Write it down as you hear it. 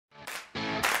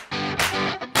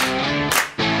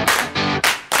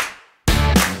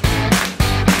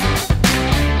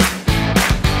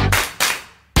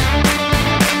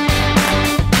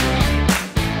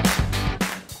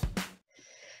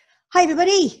Hi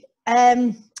everybody,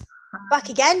 back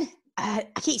again. I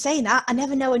keep saying that. I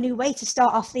never know a new way to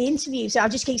start off the interview, so I'll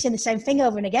just keep saying the same thing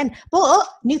over and again. But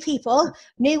new people,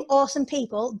 new awesome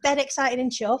people, dead excited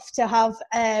and chuffed to have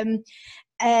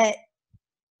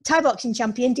Thai boxing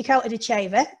champion Dakota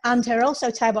Ditcheva and her also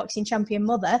Thai boxing champion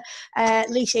mother,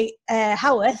 Lisa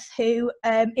Howarth, who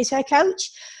is her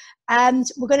coach. And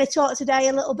we're going to talk today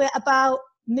a little bit about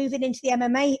moving into the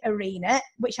MMA arena,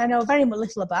 which I know very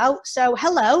little about. So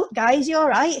hello guys, you all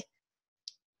right?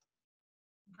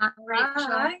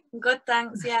 Hi. Good,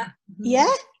 thanks. Yeah,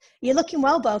 you're looking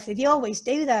well, both of you. Always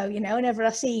do, though. You know, whenever I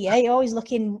see you, you're always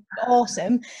looking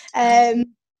awesome and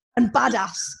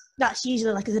badass. That's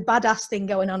usually like there's a badass thing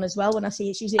going on as well when I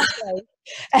see it's usually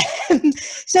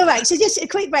so right, so just a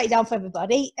quick breakdown for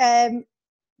everybody.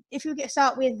 If we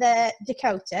start with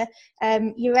Dekota,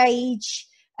 your age,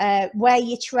 where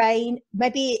you train,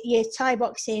 maybe your Thai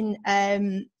boxing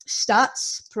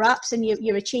stats, perhaps, and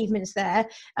your achievements there,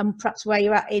 and perhaps where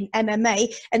you're at in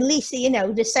MMA. And Lisa, you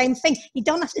know, the same thing. You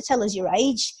don't have to tell us your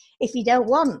age if you don't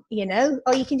want, you know,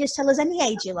 or you can just tell us any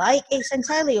age you like. It's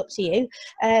entirely up to you.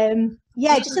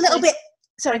 Yeah, just a little bit.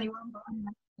 Sorry. 21, but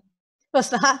What's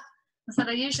that? I said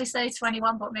I usually say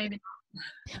 21, but maybe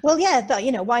not. Well, yeah, but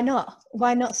you know, why not?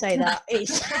 Why not say that?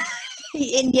 It's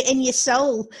in your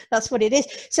soul. That's what it is.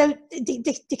 So,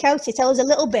 Dakota, tell us a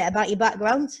little bit about your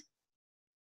background.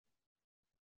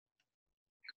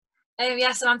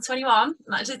 Yeah, so I'm 21.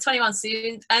 I'm actually 21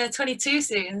 soon. 22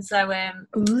 soon. So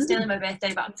still in my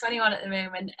birthday, but I'm 21 at the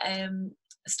moment.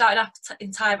 Started off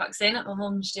in Thai boxing at my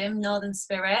mum's gym, Northern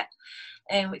Spirit,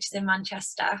 which is in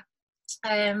Manchester.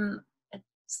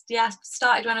 Yeah,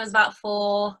 started when I was about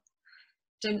 4.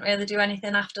 Didn't really do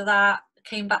anything after that.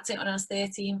 Came back to it when I was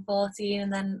 13, 14,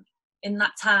 and then in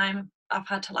that time I've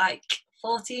had like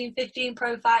 14, 15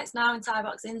 pro fights now in Thai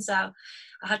boxing, so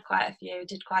I had quite a few,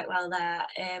 did quite well there,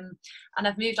 and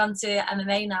I've moved on to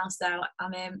MMA now, so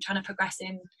I'm trying to progress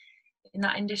in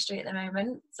that industry at the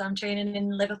moment. So I'm training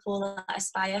in Liverpool at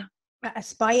Aspire.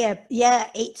 Yeah,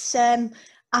 it's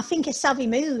I think a savvy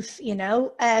move, you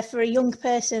know, for a young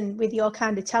person with your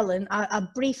kind of talent. I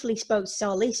briefly spoke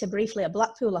to Lisa briefly at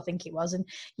Blackpool, I think it was, and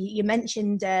you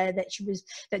mentioned that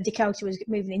Dekota was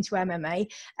moving into MMA.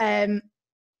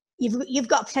 You've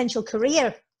got a potential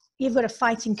career. You've got a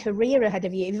fighting career ahead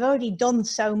of you. You've already done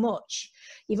so much.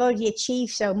 You've already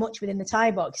achieved so much within the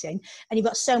Thai boxing, and you've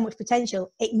got so much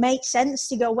potential. It makes sense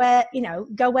to go where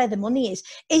the money is.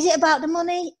 Is it about the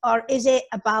money, or is it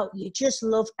about you just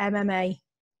love MMA?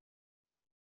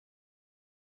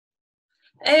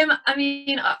 I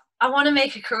mean, I want to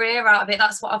make a career out of it.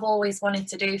 That's what I've always wanted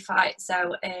to do, fight.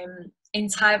 So in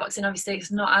Thai boxing, obviously,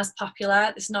 it's not as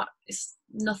popular. It's not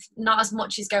as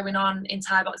much is going on in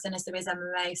Thai boxing as there is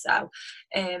MMA. So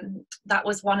that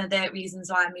was one of the reasons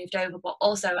why I moved over. But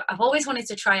also, I've always wanted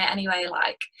to try it anyway.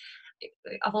 Like,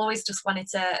 I've always just wanted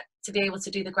to be able to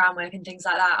do the groundwork and things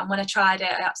like that. And when I tried it,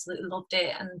 I absolutely loved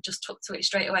it and just took to it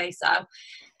straight away. So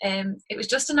it was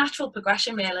just a natural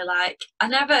progression, really. Like,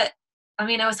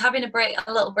 I was having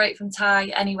a little break from Thai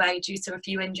anyway due to a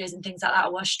few injuries and things like that. I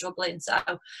was struggling, so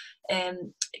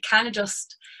it kind of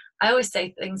just, I always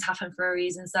say things happen for a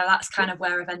reason, so that's kind of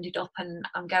where I've ended up, and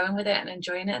I'm going with it and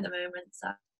enjoying it at the moment. So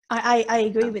I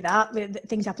agree with that.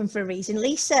 Things happen for a reason.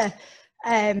 Lisa,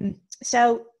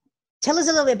 so tell us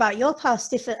a little bit about your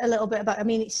past. A little bit about. I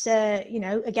mean, it's you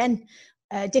know, again,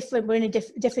 different. We're in a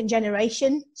different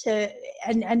generation,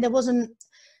 and there wasn't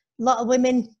a lot of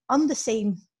women on the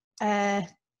scene.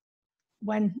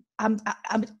 When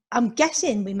I'm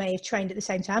guessing we may have trained at the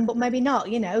same time, but maybe not,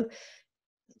 you know.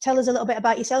 Tell us a little bit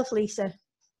about yourself, Lisa.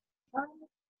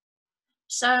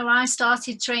 So I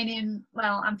started training,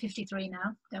 well, I'm 53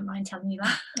 now, don't mind telling you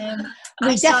that.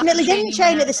 We definitely didn't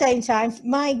train at the same time.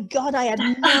 My God, I had no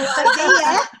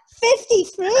idea.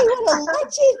 53, what a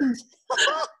legend.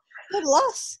 Good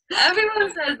loss.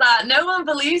 Everyone says that. No one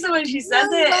believes her when she says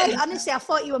it. Way. Honestly, I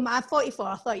thought you were. I'm 44.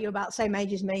 I thought you were about the same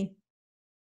age as me.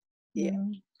 Yeah.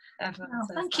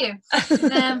 Thank you. So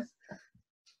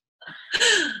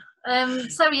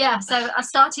I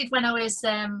started when I was.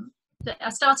 I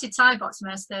started Thai boxing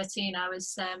when I was 13. I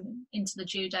was into the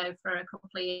judo for a couple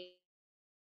of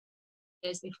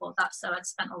years before that. So I'd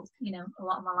spent a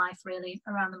lot of my life really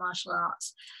around the martial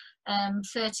arts.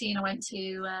 13, I went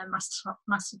to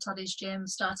Master Toddy's gym,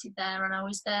 started there, and I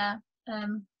was there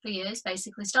for years.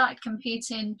 Basically, started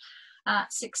competing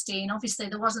at 16. Obviously,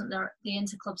 there wasn't the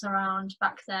interclubs around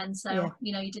back then, so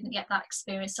you didn't get that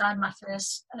experience. I had my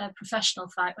first professional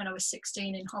fight when I was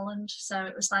 16 in Holland, so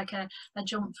it was like a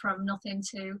jump from nothing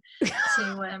to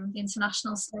the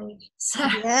international stage. So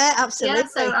yeah, absolutely. Yeah,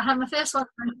 so I had my first one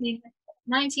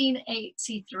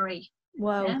 1983.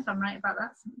 Wow. Yeah, if I'm right about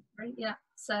that. Yeah.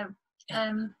 So,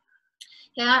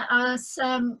 yeah, I was,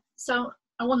 so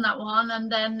I won that one,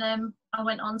 and then I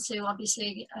went on to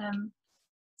obviously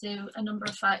do a number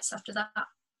of fights after that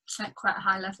at quite a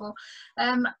high level.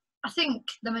 I think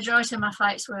the majority of my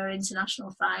fights were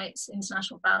international fights,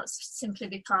 international bouts, simply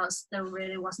because there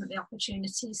really wasn't the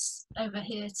opportunities over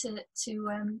here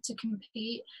to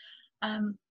compete. I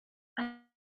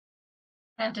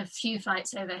had a few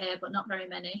fights over here, but not very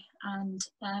many. And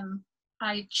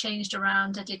I changed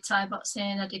around. I did Thai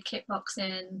boxing, I did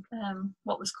kickboxing,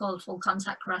 what was called full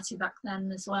contact karate back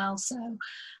then as well. So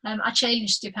I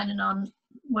changed depending on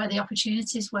where the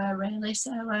opportunities were, really.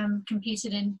 So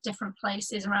competed in different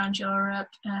places around Europe,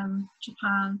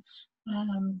 Japan,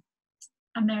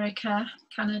 America,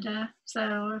 Canada.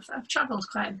 So I've travelled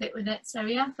quite a bit with it. So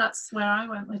yeah, that's where I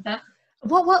went with it.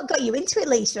 What got you into it,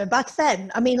 Lisa, back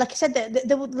then? I mean, like I said,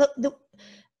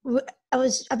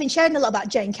 I've been sharing a lot about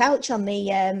Jane Couch on the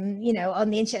you know, on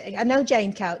the internet. I know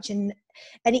Jane Couch, and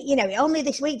it, you know, only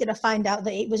this week did I find out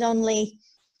that it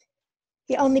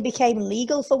only became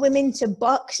legal for women to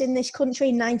box in this country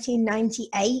in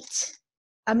 1998.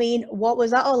 I mean, what was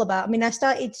that all about? I mean, I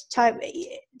started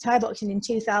Thai boxing in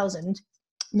 2000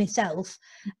 myself,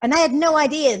 and I had no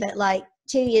idea that like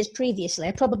 2 years previously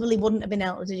I probably wouldn't have been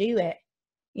able to do it,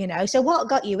 you know. So what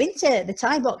got you into the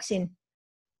Thai boxing?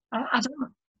 I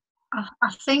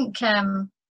think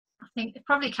it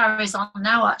probably carries on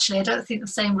now, actually. I don't think the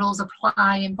same rules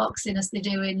apply in boxing as they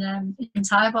do in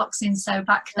Thai boxing. So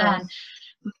back then,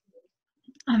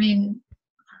 I mean,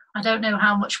 I don't know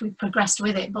how much we've progressed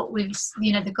with it, but we've,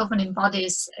 you know, the governing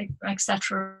bodies,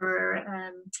 etc.,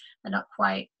 are not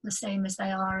quite the same as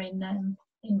they are in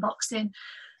boxing.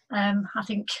 I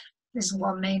think there's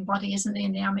one main body, isn't there,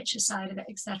 in the amateur side of it,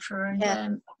 etc.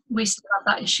 And we still have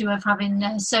that issue of having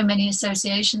so many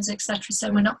associations, etc. So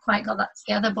we're not quite got that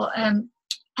together, but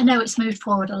I know it's moved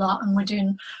forward a lot, and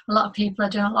a lot of people are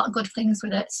doing a lot of good things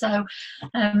with it. So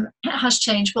it has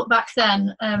changed, but back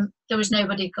then there was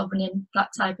nobody governing that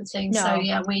type of thing. No. So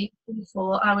yeah, we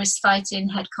fought. I was fighting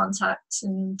head contact,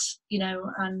 and you know,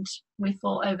 and we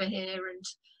fought over here, and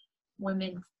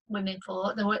women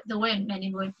fought. There weren't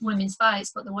many women's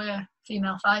fights, but there were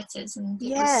female fighters, and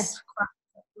it was quite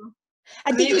cool.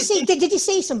 And did you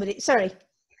see somebody? Sorry.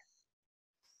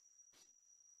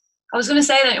 I was going to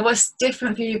say that it was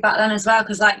different for you back then as well,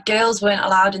 because like girls weren't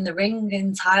allowed in the ring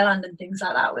in Thailand and things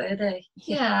like that, were they?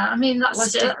 Yeah, I mean that's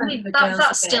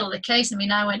still the case. I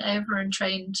mean, I went over and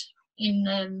trained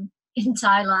in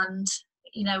Thailand,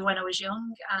 you know, when I was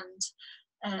young,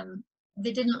 and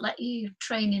they didn't let you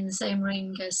train in the same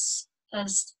ring as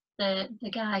the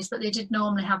guys, but they did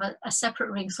normally have a separate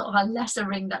ring, sort of a lesser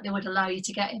ring that they would allow you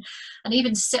to get in, and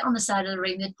even sit on the side of the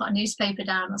ring. They'd put a newspaper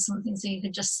down or something so you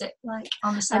could just sit like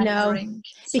on the side of the ring.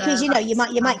 Because so, you know, you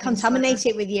might contaminate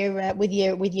it with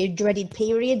your dreaded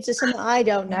periods or something. I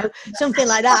don't know, something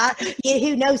like that.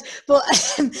 Who knows? But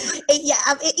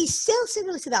it's still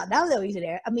similar to that now, though, isn't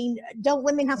it? I mean, don't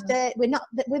women have to?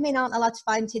 Women aren't allowed to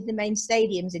fight in the main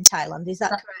stadiums in Thailand. Is that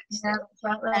correct? Yeah, that's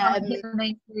right. The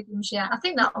main stadiums. Yeah, I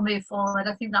think that'll move forward.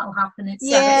 I think that'll happen.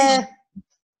 Yeah.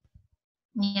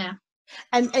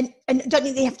 And don't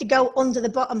think they have to go under the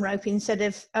bottom rope instead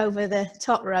of over the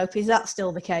top rope? Is that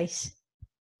still the case?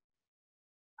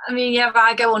 I mean, yeah,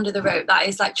 I go under the rope. That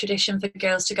is like tradition for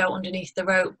girls to go underneath the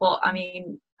rope. But I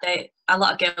mean, a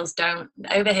lot of girls don't.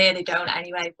 Over here, they don't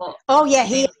anyway. But here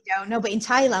they don't. No, but in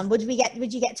Thailand, would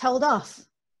you get told off?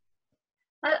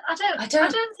 I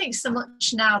don't think so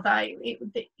much now that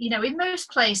you know, in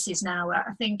most places now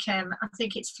I think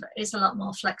it's a lot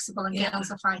more flexible, and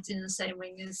girls are fighting in the same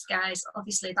ring as guys.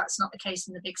 Obviously that's not the case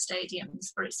in the big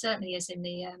stadiums, but it certainly is in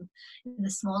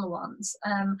the smaller ones,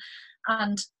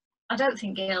 and I don't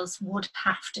think girls would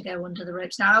have to go under the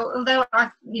ropes now, although I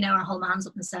hold my hands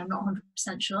up and say I'm not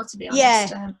 100% sure, to be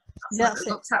honest. That's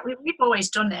what we've always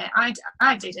done it.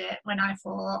 I did it when I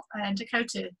fought, and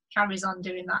Dakota carries on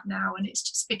doing that now, and it's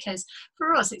just because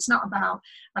for us it's not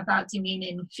about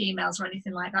demeaning females or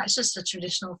anything like that. It's just a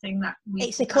traditional thing that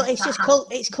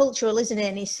it's cultural, isn't it?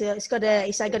 And it's got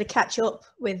to catch up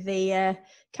with the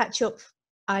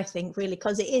I think, really,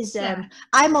 because it is.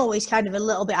 I'm always kind of a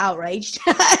little bit outraged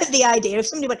at the idea of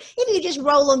somebody. But if you just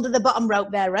roll under the bottom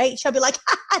rope there, right? I'll be like,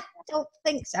 I don't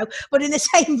think so. But in the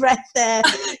same breath,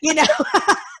 you know.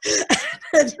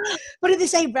 But in the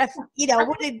same breath, you know,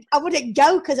 I wouldn't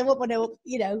go because I wouldn't want to,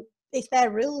 you know, it's their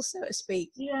rules, so to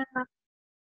speak. Yeah.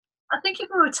 I think if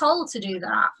we were told to do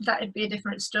that, that'd be a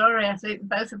different story. I think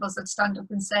both of us would stand up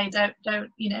and say, "Don't tell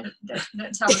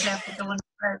us they have to go under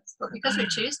ropes, but because we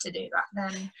choose to do that,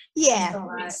 then yeah,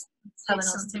 it's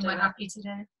something we're happy to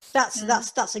do.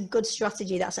 That's a good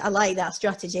strategy. I like that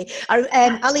strategy.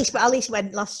 Alice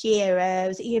went last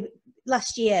year.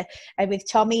 Last year with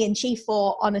Tommy, and she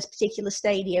fought on a particular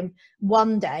stadium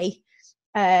one day,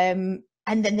 and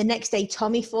then the next day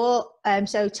Tommy fought.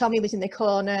 So Tommy was in the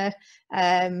corner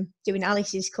doing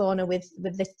Alice's corner with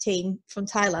the team from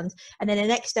Thailand, and then the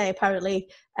next day apparently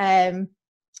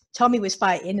Tommy was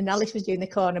fighting and Alice was doing the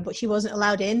corner, but she wasn't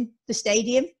allowed in the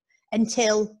stadium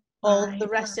until the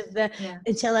rest of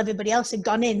until everybody else had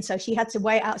gone in, so she had to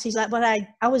wait out. She's like, well,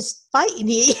 I was fighting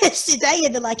here yesterday,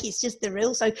 and they're like, it's just the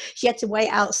rule. So she had to wait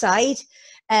outside,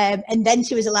 and then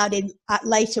she was allowed in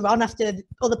later on after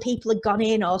other people had gone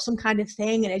in or some kind of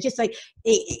thing. And it's just like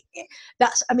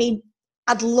I mean,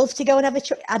 I'd love to go and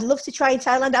I'd love to try in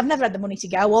Thailand. I've never had the money to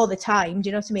go all the time, do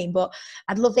you know what I mean? But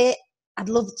I'd love it. I'd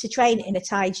love to train in a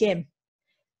Thai gym.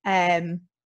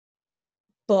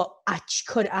 But I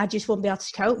just wouldn't be able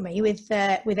to cope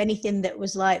with anything that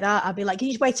was like that. I'd be like, can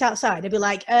you just wait outside? I'd be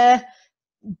like,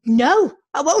 no,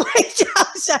 I won't wait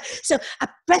outside. So I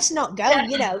best not go,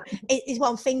 you know, is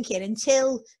what I'm thinking.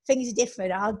 Until things are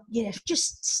different, I'll, you know,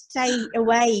 just stay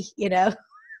away, you know.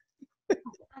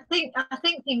 I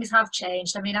think things have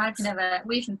changed. I mean,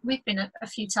 we've been a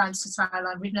few times to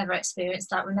Thailand. We've never experienced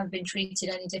that. We've never been treated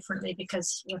any differently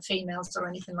because we're females or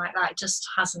anything like that. It just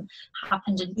hasn't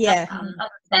happened.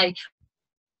 And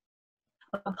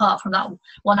apart from that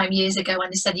one home years ago when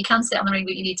they said you can sit on the ring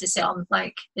but you need to sit on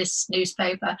like this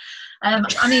newspaper.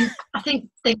 I mean, I think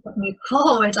things have moved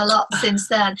forward a lot since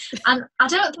then, and I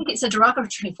don't think it's a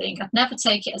derogatory thing. I'd never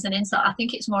take it as an insult. I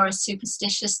think it's more a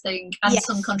superstitious thing, and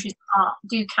some countries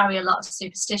do carry a lot of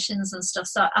superstitions and stuff,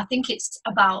 so I think it's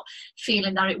about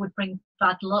feeling that it would bring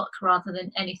bad luck rather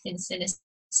than anything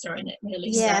sinister in it,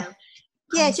 really. So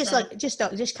yeah, it's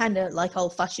just kind of like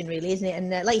old fashioned, really, isn't it?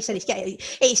 And like you said,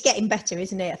 it's getting better,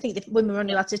 isn't it? I think the women were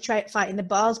only allowed to fight in the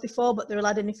bars before, but they're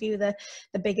allowed in a few of the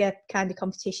bigger kind of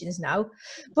competitions now.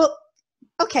 But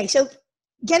okay, so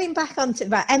getting back onto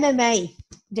MMA,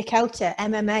 Dakota,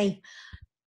 MMA.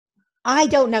 I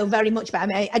don't know very much about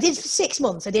MMA. I did for 6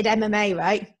 months. I did MMA,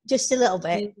 right? Just a little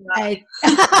bit. And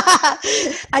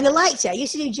I liked it. I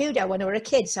used to do judo when I was a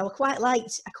kid, so I quite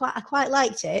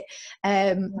liked it.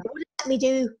 They wouldn't let me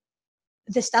do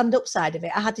the stand-up side of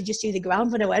it. I had to just do the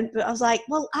ground when I went, but I was like,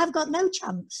 well, I've got no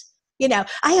chance. You know,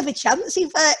 I have a chance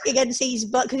if against these,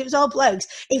 because it was all blokes,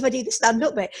 if I do the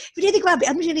stand-up bit. If I do the ground bit,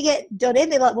 I'm just going to get done in.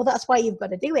 They're like, well, that's why you've got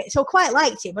to do it. So I quite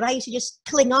liked it, but I used to just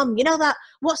cling on. You know that,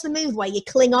 what's the move where you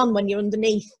cling on when you're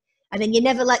underneath and then you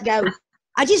never let go?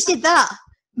 I just did that.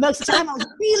 Most of the time I was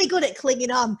really good at clinging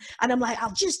on, and I'm like,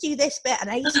 I'll just do this bit, and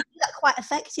I used to do that quite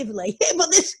effectively. But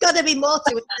there's got to be more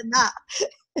to it than that.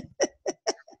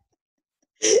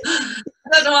 I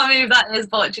don't know what move that is,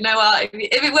 but you know what?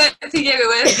 If it worked for you, it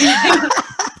worked.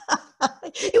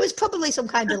 It was probably some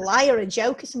kind of lie or a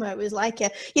joke or something. It was like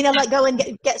like go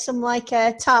and get some like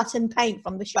tartan paint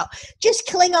from the shop. Just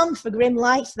cling on for grim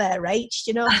life there, Rach.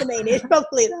 Do you know what I mean? It's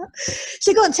probably that.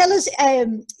 So go on, tell us.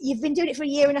 You've been doing it for 1.5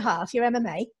 years. Your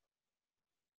MMA.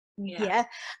 Yeah.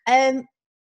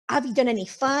 Have you done any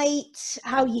fights?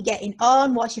 How are you getting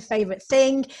on? What's your favourite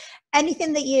thing?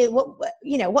 Anything that what do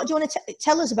you want to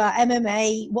tell us about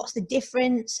MMA? What's the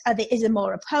difference? Is there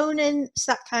more opponents?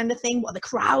 That kind of thing. What are the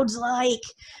crowds like?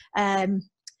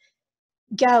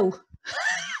 Go.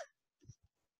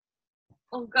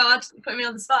 Oh God, you put me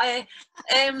on the spot here.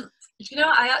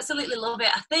 I absolutely love it.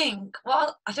 I think,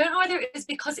 well, I don't know whether it is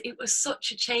because it was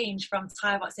such a change from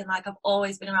Thai boxing. Like, I've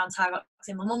always been around Thai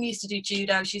boxing. My mum used to do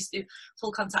judo. She used to do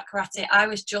full contact karate. I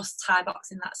was just Thai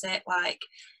boxing. That's it. Like,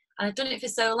 and I've done it for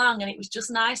so long, and it was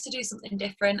just nice to do something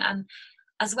different. And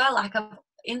as well, like,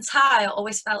 in Thai, I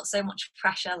always felt so much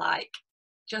pressure, like,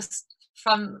 just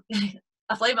from,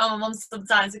 I blame it on my mum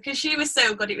sometimes because she was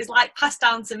so good. It was like passed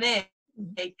down to me.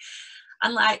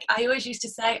 And like, I always used to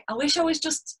say, I wish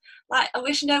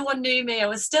no one knew me. I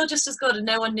was still just as good and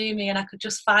no one knew me, and I could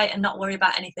just fight and not worry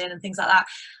about anything and things like that.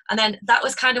 And then that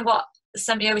was kind of what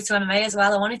sent me over to MMA as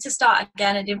well. I wanted to start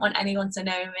again. I didn't want anyone to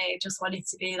know me. I just wanted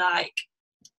to be like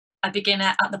a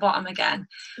beginner at the bottom again.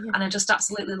 Yeah. And I just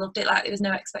absolutely loved it. Like, there was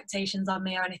no expectations on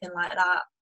me or anything like that.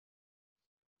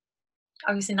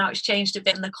 Obviously now it's changed a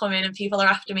bit and they're coming and people are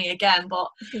after me again, but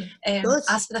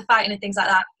as for the fighting and things like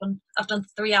that, I've done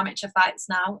 3 amateur fights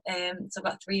now, so I've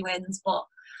got 3 wins,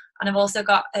 and I've also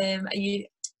got a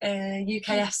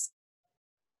UKFC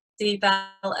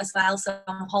belt as well, so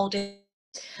I'm holding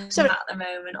that at the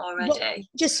moment already.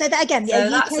 Just say that again. Yeah,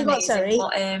 so UK what, sorry?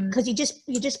 Because you just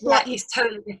yeah, it's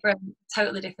totally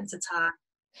different to Thai.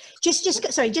 Just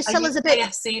tell us a bit.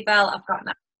 UKFC belt I've got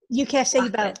now.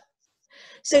 UKFC belt.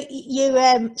 So you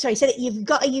sorry, so you've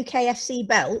got a UKFC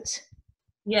belt.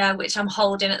 Yeah, which I'm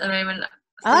holding at the moment.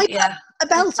 Yeah, a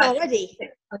belt already.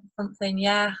 Something,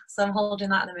 yeah. So I'm holding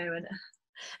that at the moment.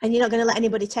 And you're not going to let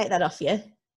anybody take that off you?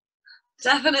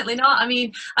 Definitely not. I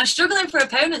mean, I'm struggling for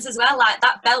opponents as well. Like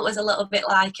that belt was a little bit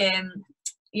like,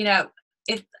 you know,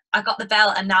 if I got the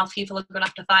belt and now people are going to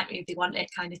have to fight me if they want it,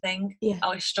 kind of thing. Yeah. I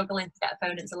was struggling to get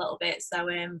opponents a little bit. So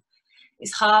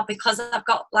it's hard because I've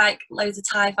got like loads of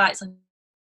Thai fights on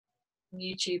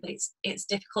YouTube. It's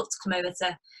difficult to come over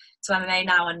to MMA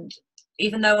now, and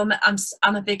even though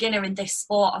I'm a beginner in this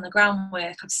sport on the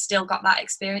groundwork, I've still got that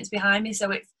experience behind me.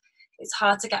 So it's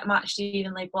hard to get matched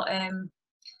evenly, but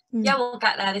yeah, we'll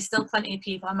get there. There's still plenty of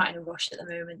people. I'm not in a rush at the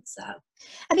moment. So.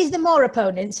 And is there more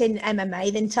opponents in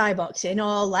MMA than Thai boxing,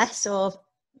 or less, or?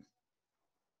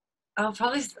 I'll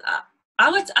probably. I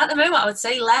would at the moment. I would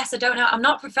say less. I don't know. I'm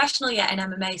not professional yet in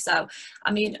MMA, so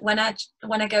I mean, when I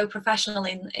go professional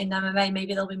in MMA,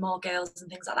 maybe there'll be more girls and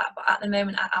things like that. But at the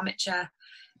moment, at amateur,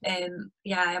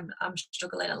 yeah, I'm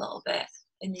struggling a little bit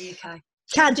in the UK.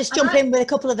 Can't just jump in with a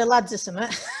couple of the lads or something.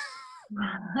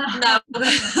 No.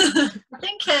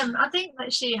 I think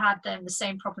that she had the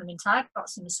same problem in Thai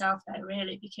boxing herself, though,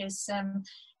 really, because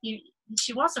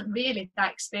she wasn't really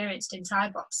that experienced in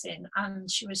Thai boxing,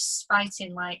 and she was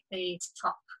fighting like the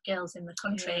top girls in the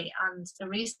country. Yeah. And the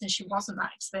reason she wasn't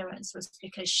that experienced was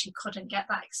because she couldn't get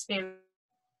that experience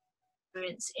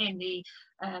in the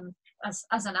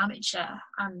as an amateur,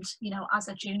 and you know, as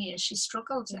a junior she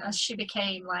struggled. As she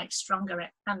became like stronger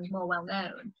and more well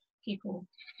known, people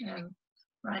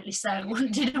rightly so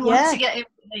didn't want to get in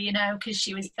with her, you know, because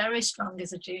she was very strong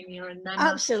as a junior. And then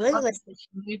absolutely she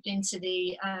moved into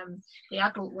the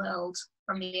adult world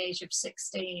from the age of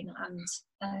 16,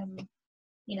 and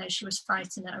you know, she was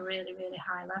fighting at a really, really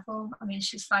high level. I mean,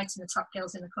 she was fighting the top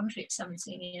girls in the country at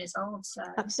 17 years old. So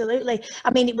absolutely.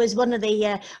 I mean, it was one of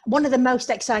the most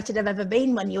excited I've ever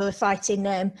been when you were fighting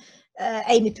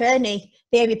Amy Perney,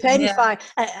 the Amy Perney fight.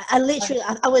 I literally,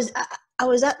 I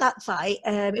was at that fight.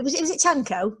 Was it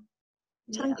Tanko?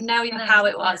 No, Yokao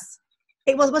it was.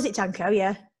 It was it Tanko?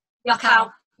 Yeah.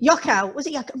 Yokao. Was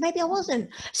it Yokao? Maybe I wasn't.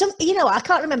 You know, I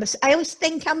can't remember. I always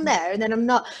think I'm there, and then I'm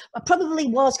not. I probably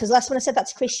was, because last when I said that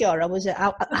to Chris Shaw, I was.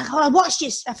 I watched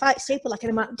you fight Super like, and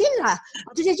I'm like, did I?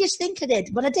 Or did I just think I did?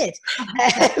 But I did.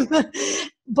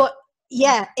 But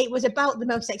yeah, it was about the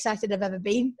most excited I've ever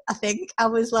been. I think I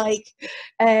was like,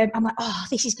 I'm like, oh,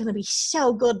 this is going to be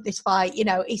so good, this fight. You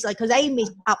know, it's like, because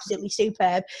Amy's absolutely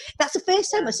superb. That's the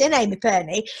first time I've seen Amy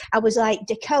Perney. I was like,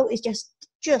 Dekota is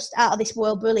just out of this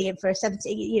world brilliant for a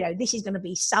 17. You know, this is going to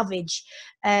be savage.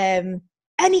 And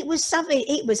it was savage.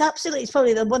 It was absolutely. It's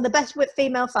probably one of the best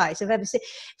female fights I've ever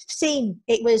seen.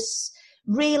 It was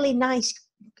really nice.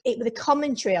 The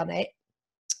commentary on it.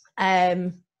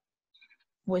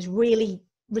 Was really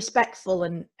respectful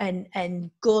and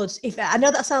good. If I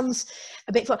know that sounds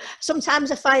a bit,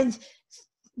 sometimes I find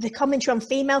the commentary on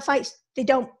female fights, they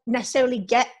don't necessarily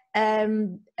get. I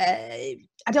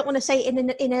don't want to say in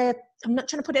a. I'm not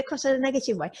trying to put it across in a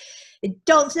negative way. They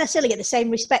don't necessarily get the same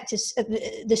respect as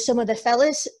the some of the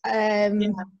fellas.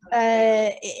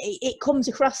 It comes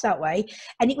across that way,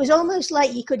 and it was almost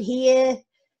like you could hear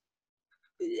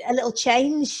a little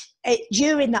change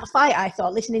during that fight. I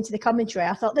thought, listening to the commentary,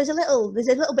 I thought there's a little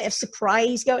bit of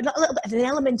surprise going, not a little bit of an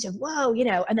element of wow, you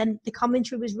know. And then the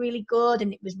commentary was really good,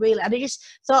 and it was really, and I just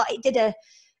thought it did a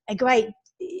great.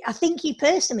 I think you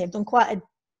personally have done quite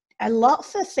a lot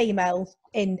for female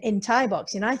in Thai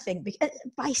boxing. I think because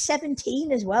by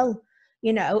 17 as well,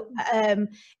 you know,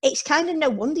 it's kind of no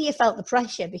wonder you felt the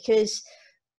pressure, because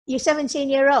you're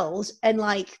 17-year-olds and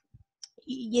like,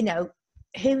 you know.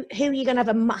 Who are you going to have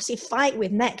a massive fight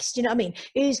with next? You know what I mean?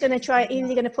 Who's going to try? Who's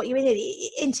going to put you in it?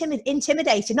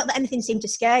 Intimidated. Not that anything seemed to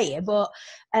scare you, but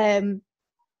the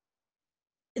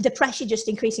pressure just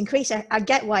increased. I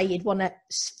get why you'd want to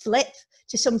flip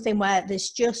to something where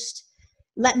there's just,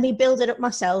 let me build it up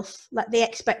myself. Let the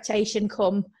expectation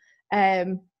come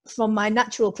from my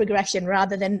natural progression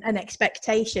rather than an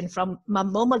expectation from my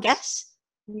mum, I guess.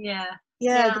 Yeah.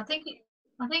 I think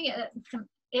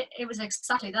it was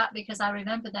exactly that, because I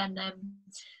remember then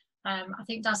I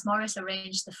think Daz Morris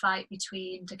arranged the fight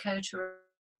between Dekota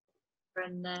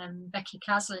and Becky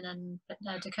Caslin, and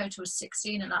Dekota was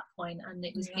 16 at that point, and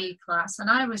it was B class, and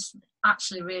I was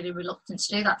actually really reluctant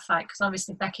to do that fight, because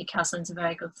obviously Becky Caslin's a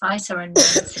very good fighter, and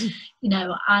you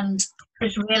know, and I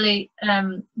was really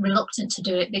reluctant to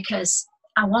do it, because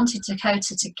I wanted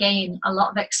Dakota to gain a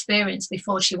lot of experience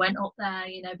before she went up there,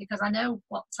 you know, because I know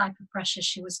what type of pressure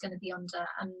she was going to be under.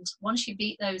 And once you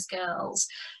beat those girls,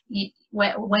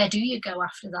 where do you go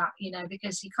after that? You know,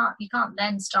 because you can't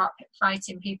then start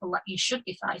fighting people that you should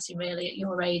be fighting really at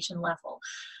your age and level.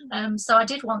 So I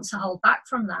did want to hold back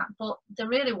from that, but there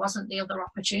really wasn't the other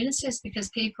opportunities, because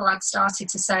people had started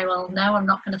to say, well, no, I'm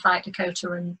not going to fight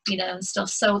Dakota, and you know, and stuff.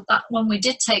 So that when we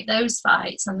did take those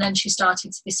fights, and then she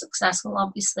started to be successful,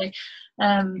 obviously,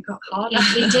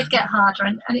 it did get harder.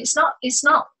 And it's not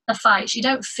a fight. You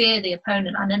don't fear the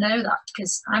opponent, and I know that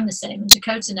because I'm the same.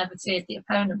 Dakota never feared the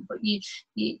opponent, but the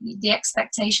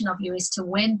expectation of you is to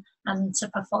win and to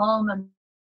perform, and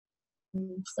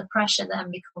the pressure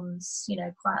then becomes, you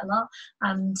know, quite a lot.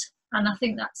 And I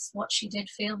think that's what she did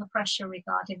feel, the pressure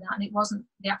regarding that. And it wasn't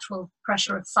the actual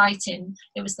pressure of fighting,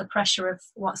 it was the pressure of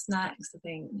what's next, I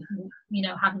think. You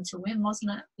know, having to win,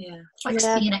 wasn't it? Yeah.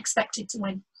 Being expected to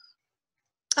win.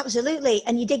 Absolutely.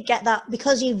 And you did get that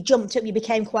because you've jumped up, you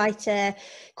became quite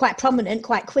prominent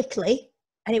quite quickly.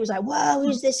 And it was like, whoa,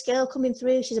 who's this girl coming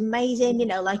through? She's amazing, you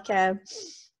know, like, and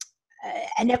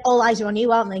all eyes are on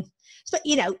you, aren't they? But,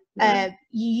 you know,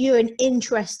 you're an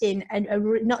interesting and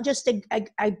not just a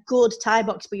good Thai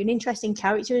boxer, but you're an interesting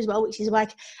character as well, which is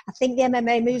like, I think the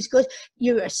MMA move's good.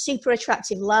 You're a super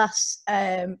attractive lass.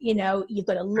 You know, you've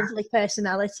got a lovely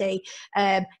personality.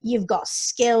 You've got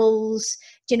skills.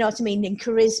 Do you know what I mean? And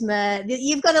charisma.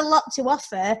 You've got a lot to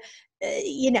offer.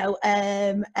 You know,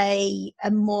 a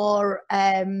more,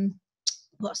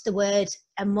 what's the word?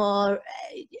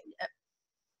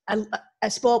 A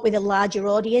sport with a larger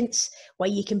audience, where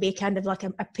you can be kind of like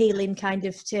appealing kind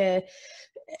of to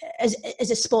as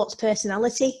a sports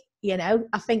personality, you know.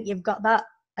 I think you've got that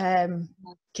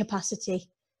capacity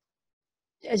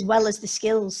as well as the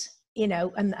skills, you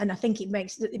know, and I think it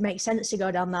makes sense to go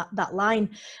down that line.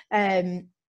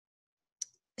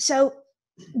 So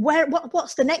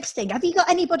what's the next thing? Have you got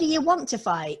anybody you want to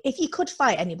fight? If you could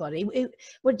fight anybody,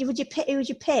 would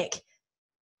you pick?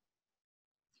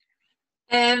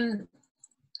 No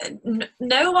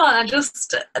one.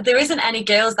 There isn't any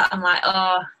girls that I'm like,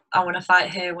 oh, I want to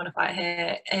fight here,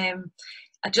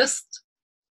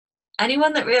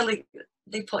 anyone that really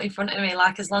they put in front of me,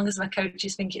 like, as long as my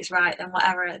coaches think it's right, then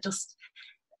whatever. Just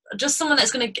someone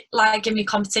that's going to like give me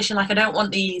competition. Like, I don't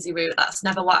want the easy route. That's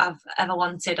never what I've ever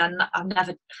wanted, and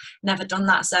I've never done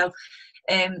that. So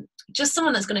just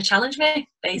someone that's going to challenge me,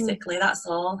 basically. That's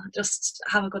all. Just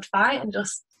have a good fight and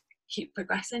just keep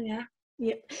progressing. Yeah,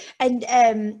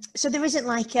 and so there isn't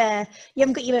like you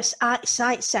haven't got your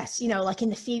sights set, you know, like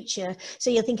in the future. So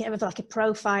you're thinking of like a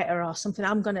pro fighter or something.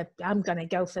 I'm gonna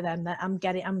go for them.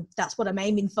 That's what I'm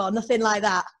aiming for. Nothing like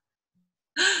that.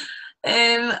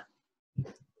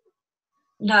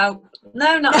 No,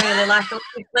 not really. Like,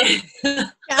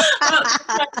 I'm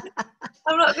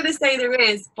not going to say there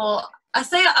is, but I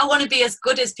say I want to be as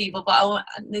good as people. But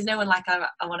there's no one like I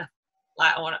want to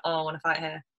fight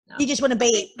her. No. You just want to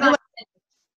be.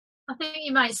 I think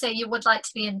you might say you would like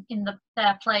to be in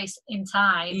their place in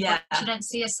time, but you don't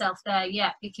see yourself there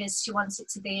yet because she wants it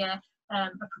to be a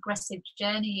progressive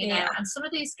journey, you know. And some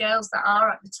of these girls that are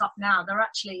at the top now, they're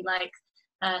actually like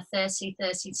 30,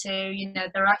 32, you know,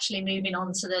 they're actually moving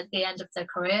on to the end of their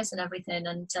careers and everything,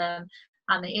 and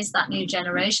it is that new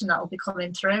generation that will be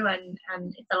coming through, and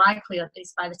the likelihood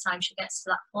is by the time she gets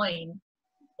to that point,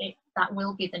 that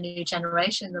will be the new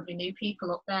generation. There'll be new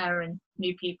people up there and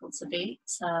new people to beat.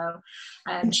 So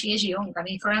she is young. I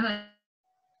mean, for MMA,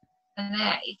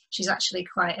 she's actually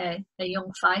quite a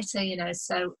young fighter, you know,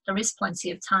 so there is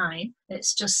plenty of time.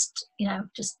 It's just, you know,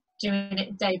 just doing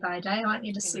it day by day, aren't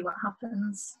you, to see what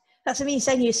happens. That's what I mean,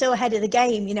 saying you're so ahead of the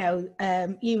game, you know.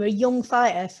 You're a young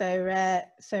fighter for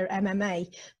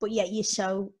MMA, but yet you're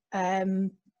so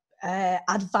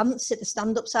advanced at the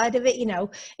stand-up side of it, you know.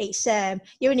 It's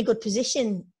you're in a good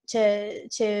position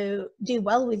to do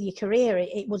well with your career,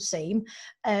 it would seem.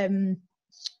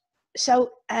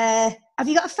 So have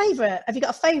you got a favorite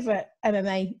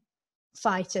MMA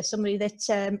fighter, somebody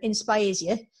that inspires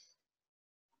you?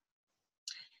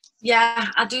 Yeah,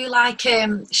 I do like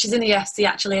she's in the UFC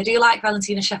actually. I do like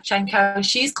Valentina Shevchenko.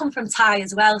 She's come from Thai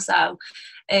as well, so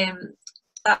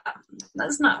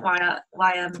that's not why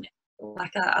I'm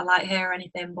like I like her or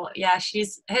anything, but yeah,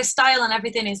 her style and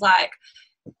everything is like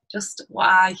just what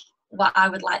I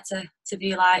would like to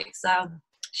be like. So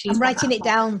I'm writing it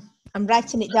down. I'm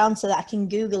writing it down so that I can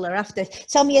Google her after.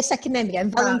 Tell me your second name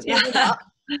again. Valentina.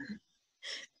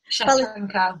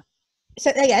 Shevchenko.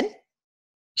 Say that again.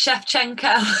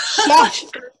 Shevchenko.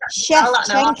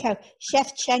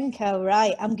 Shevchenko.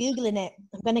 Right. I'm Googling it.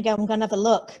 I'm gonna have a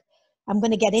look. I'm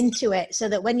going to get into it so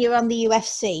that when you're on the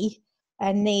UFC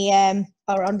and the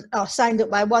or signed up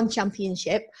by one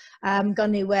championship, I'm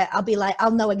going to I'll be like,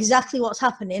 I'll know exactly what's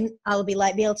happening. I'll be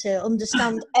like, be able to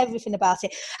understand everything about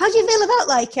it. How do you feel about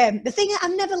like the thing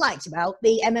I've never liked about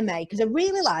the MMA, because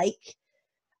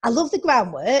I love the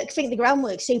groundwork. I think the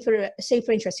groundwork's super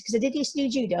interesting, because I did used to do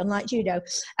judo and like judo,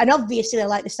 and obviously I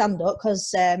like the stand up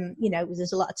because you know,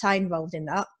 there's a lot of time involved in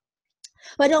that.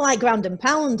 But I don't like ground and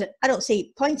pound. I don't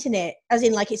see point in it, as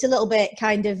in like it's a little bit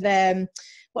kind of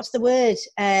what's the word,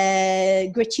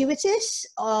 gratuitous,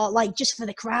 or like just for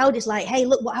the crowd. It's like, hey,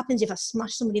 look what happens if I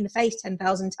smash somebody in the face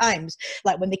 10,000 times,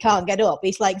 like when they can't get up.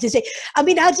 It's like, does it, I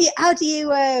mean, how do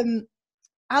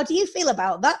you feel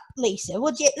about that, Lisa?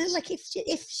 Would you, like,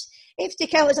 if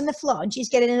Dakota's on the floor and she's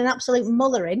getting an absolute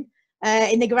mullering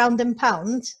in the ground and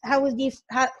pound, how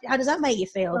does that make you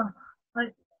feel?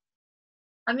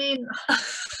 I mean,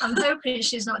 I'm hoping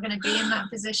she's not going to be in that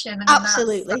position. I mean,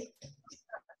 Absolutely. That's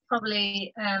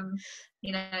probably,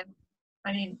 you know,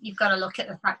 I mean, you've got to look at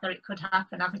the fact that it could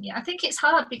happen, haven't you? I think it's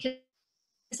hard because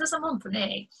as a mum for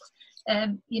me,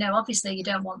 you know, obviously you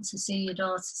don't want to see your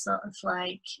daughter sort of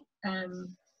like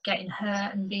getting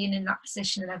hurt and being in that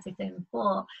position and everything,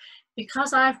 but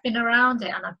because I've been around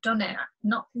it and I've done it,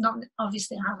 not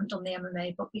obviously I haven't done the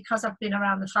MMA, but because I've been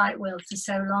around the fight world for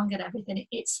so long and everything,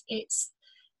 it's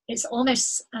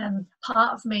almost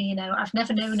part of me, you know. I've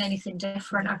never known anything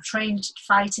different. I've trained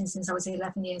fighting since I was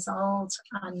 11 years old,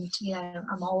 and you know,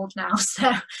 I'm old now,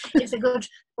 so it's a good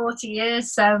 40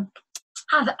 years. So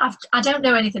I don't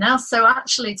know anything else. So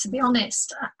actually, to be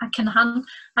honest, I can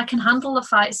handle the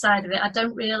fight side of it. I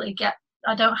don't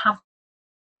have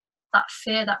that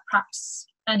fear that perhaps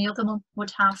any other one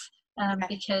would have,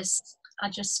 because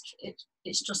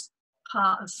it's just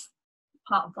part of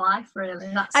life, really.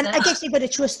 That's and it. I guess you've got to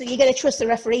trust the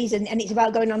referees, and it's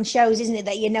about going on shows, isn't it?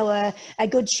 That, you know, are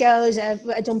good shows, are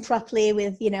done properly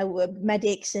with, you know,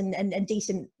 medics and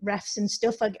decent refs and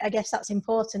stuff. I guess that's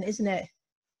important, isn't it?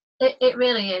 It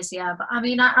really is, yeah. But I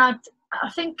mean, I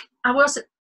think I was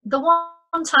the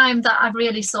one time that I've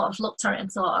really sort of looked at it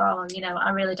and thought, oh, you know,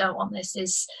 I really don't want this.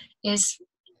 Is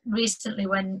recently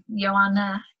when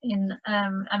Joanna in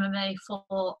MMA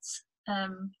fought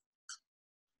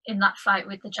in that fight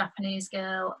with the Japanese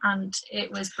girl, and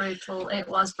it was brutal. And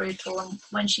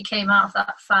when she came out of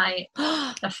that fight,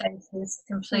 her face was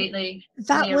completely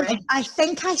I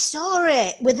think I saw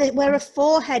it where her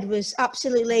forehead was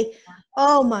absolutely,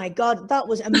 oh my god, that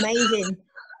was amazing.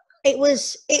 it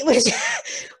was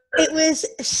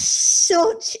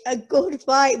such a good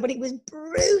fight, but it was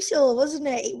brutal, wasn't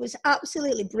it? It was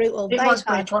absolutely brutal. It was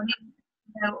brutal. You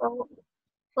know,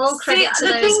 all credit to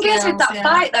the those thing girls, is with that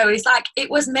fight though, is like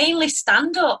it was mainly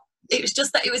stand up. It was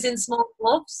just that it was in small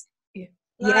gloves.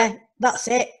 Yeah, that's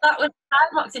it. That was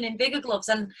kickboxing in bigger gloves,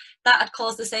 and that had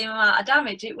caused the same amount of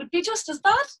damage. It would be just as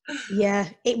bad. Yeah,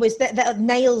 it was the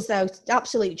nails though,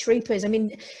 absolute troopers. I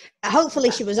mean, hopefully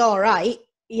she was all right.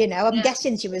 You know, I'm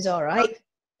guessing she was all right.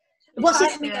 What's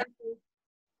it?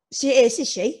 She is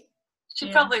she?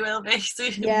 She probably will be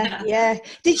soon. Yeah.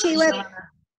 Did she?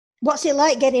 What's it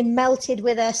like getting melted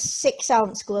with a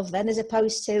 6-ounce glove then, as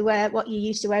opposed to what you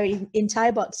used to wear in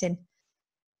Thai boxing?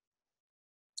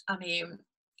 I mean,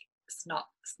 it's not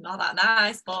that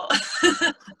nice, but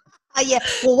yeah.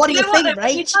 Well, what do you think,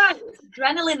 right? It's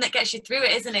adrenaline that gets you through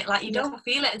it, isn't it? Like you don't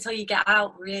feel it until you get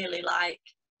out, really. Like,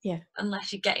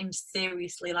 unless you're getting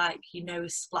seriously, like, your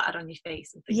nose splattered on your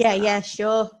face and things. Like that.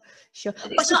 Sure.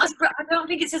 It's not I don't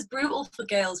think it's as brutal for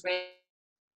girls,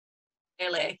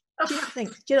 really. Do you not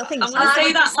think? I'm going to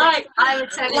say that like I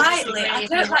would totally lightly. I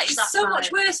don't like. It's so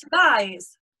much worse for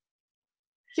guys.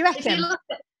 Do you reckon? If you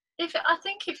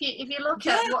look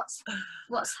at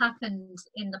what's happened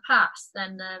in the past,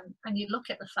 then and you look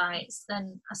at the fights,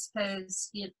 then I suppose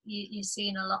you're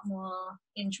seeing a lot more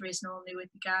injuries normally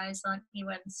with the guys, like you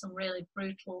went some really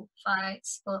brutal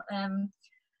fights. But I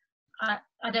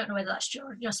don't know whether that's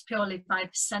just purely by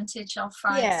percentage of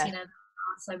fights. Yeah. You know,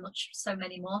 so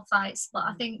many more fights. But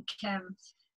I think.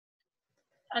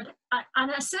 And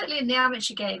certainly in the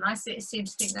amateur game, I seem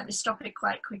to think that they stop it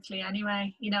quite quickly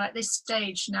anyway. You know, at this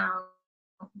stage now,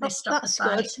 they stop the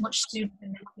fight much sooner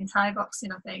than in Thai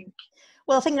boxing, I think.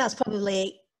 Well, I think that's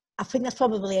probably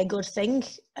a good thing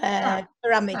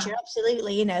for amateur.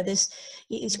 Absolutely, you know, it's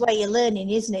where you're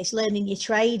learning, isn't it? It's learning your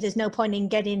trade. There's no point in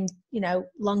getting, you know,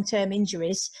 long-term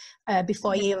injuries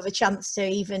before you have a chance to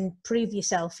even prove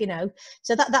yourself. You know,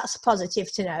 so that's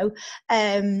positive to know.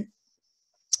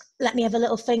 Let me have a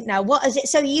little think now. What is it?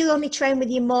 So you only train with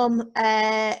your mum,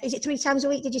 is it 3 times a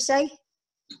week, did you say?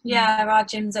 Yeah, our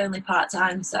gym's only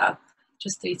part-time, so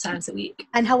just 3 times a week.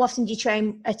 And how often do you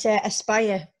train at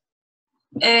Aspire?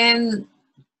 I'm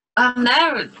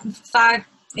there 5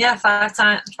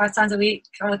 times a week,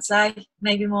 I would say,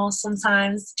 maybe more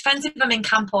sometimes. Depends if I'm in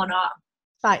camp or not.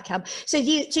 Fight camp. So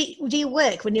do you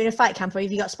work when you're in a fight camp, or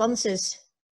have you got sponsors?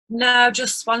 No,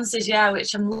 just sponsors, yeah,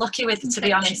 which I'm lucky with, to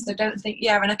be honest. I don't think,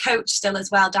 yeah, and a coach still as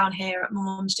well down here at my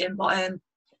mum's gym, but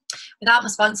without my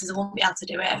sponsors I won't be able to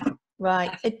do it.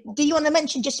 Right. Do you want to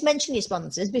mention your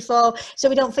sponsors before, so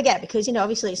we don't forget, because, you know,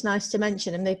 obviously it's nice to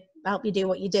mention and they help you do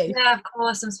what you do. Yeah, of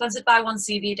course. I'm sponsored by One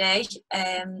CBD.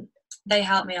 They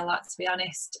help me a lot, to be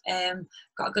honest.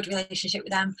 Got a good relationship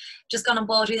with them. Just gone on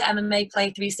board with MMA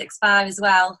Play 365 as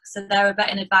well. So they're a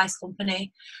betting advice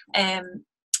company.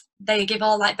 They give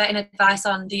all like betting advice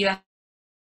on the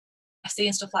UFC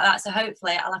and stuff like that. So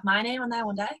hopefully I'll have my name on there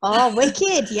one day. Oh,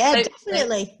 wicked! Yeah,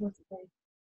 definitely. So,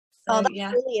 oh, that's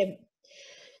yeah. brilliant.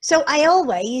 So I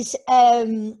always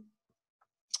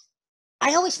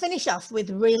finish off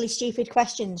with really stupid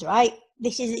questions, right?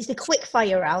 It's the quick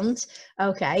fire round.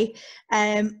 Okay.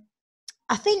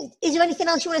 I think, is there anything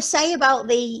else you want to say about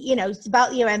the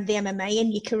MMA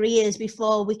and your careers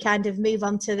before we kind of move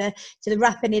on to the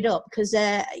wrapping it up? Because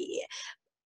I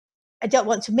don't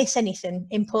want to miss anything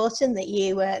important that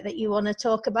you want to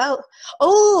talk about.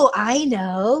 Oh, I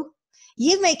know.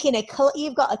 You've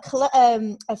got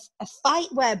a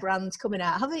fightwear brand coming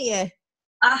out, haven't you?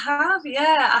 I have,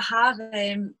 yeah, I have.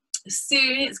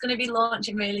 Soon, it's going to be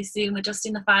launching really soon. We're just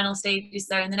in the final stages,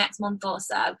 so in the next month or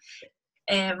so.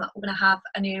 We're going to have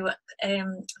a new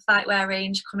fightwear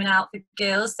range coming out for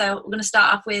girls. So we're going to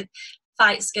start off with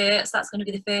fight skirts. That's going to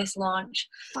be the first launch.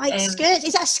 Fight skirts?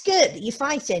 Is that a skirt that you're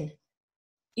fighting?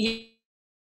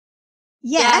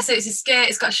 Yeah, so it's a skirt.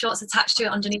 It's got shorts attached to it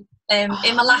underneath. In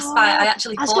my last fight, I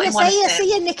actually I was going to say, I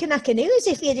see you knicker-knacker news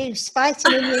if you do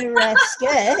fighting in your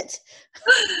skirt.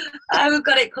 I've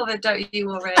got it covered, don't you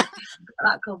worry. I've got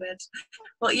that covered.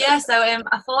 But yeah, so I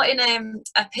fought in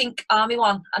a pink army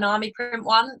one, an army print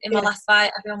one in my last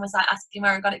fight. Everyone was like asking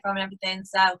where I got it from and everything.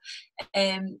 So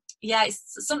yeah, it's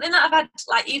something that I've had,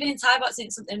 like, even in Thai boxing,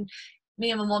 it's something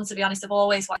me and my mum, to be honest, have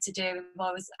always wanted to do.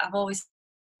 I've always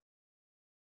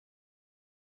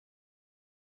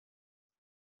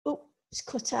Oh, it's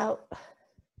cut out.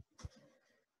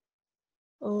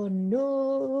 Oh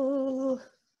no.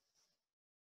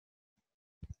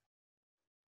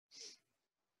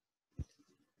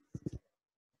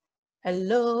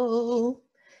 Hello,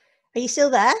 are you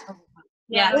still there?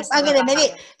 Yeah. Oh, hang on a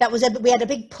minute. We had a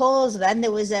big pause then.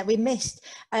 There was we missed.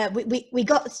 We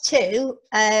got to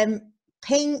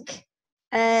pink.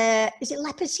 Is it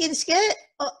leopard skin skirt?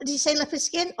 Or did you say leopard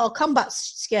skin or combat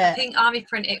skirt? I think army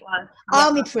print it was.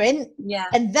 Army print. Yeah.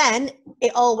 And then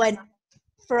it all went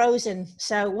frozen.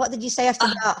 So what did you say after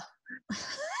that?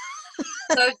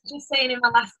 So I was just saying, in my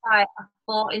last fight, I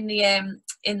fought in the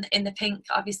in the pink,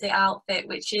 obviously, outfit,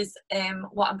 which is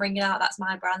what I'm bringing out. That's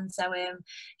my brand. So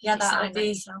yeah, that'll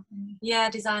be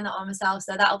design that on myself.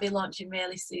 So that'll be launching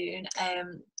really soon.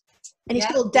 And it's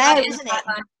called Dare, isn't it?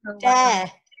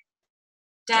 Dare.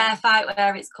 Dare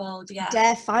Fightwear, it's called. Yeah.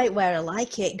 Dare Fightwear. I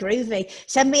like it. Groovy.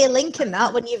 Send me a link in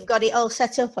that when you've got it all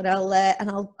set up, and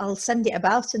I'll send it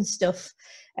about and stuff.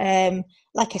 Like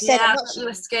I said, I've got you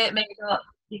a skirt made up.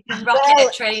 You can rock it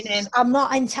at training.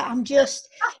 I'm just.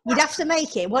 You'd have to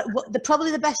make it.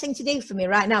 Probably the best thing to do for me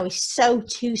right now is sew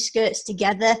 2 skirts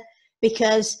together,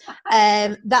 because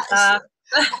that's.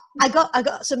 I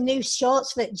got some new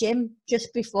shorts for the gym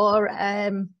just before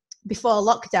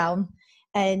lockdown,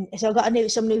 and so I got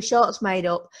some new shorts made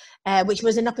up, which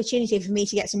was an opportunity for me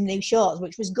to get some new shorts,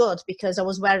 which was good because I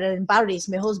was wearing Barry's,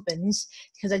 my husband's,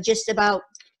 because I just about.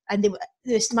 And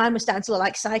mine was starting to look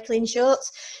like cycling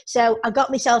shorts. So I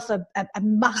got myself a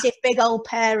massive, big old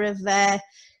pair of,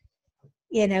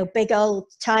 big old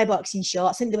Thai boxing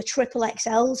shorts. I think they were triple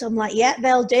XLs. I'm like, yeah,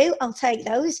 they'll do. I'll take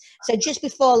those. So just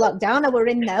before lockdown, I were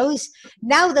in those.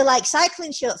 Now they're like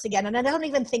cycling shorts again. And I don't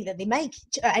even think that they make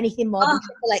anything more than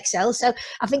triple XL. So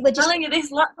I think we're just... telling you,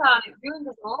 this lockdown, it ruined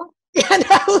us all. I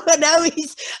know.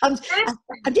 I'm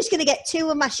just going to get 2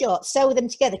 of my shorts, sew them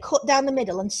together, cut down the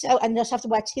middle, and just have to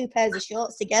wear 2 pairs of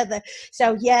shorts together.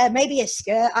 So yeah, maybe a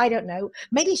skirt. I don't know.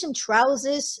 Maybe some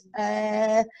trousers,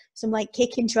 some like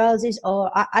kicking trousers,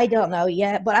 or I don't know.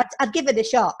 Yeah, but I'd give it a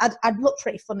shot. I'd look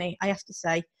pretty funny, I have to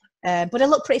say. But I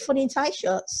look pretty funny in tight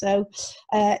shorts, so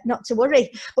not to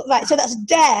worry. But right, so that's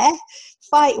Dare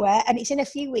Fightwear, and it's in a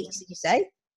few weeks. Did you say?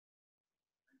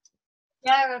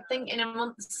 Yeah, I think in a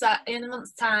month's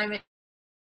time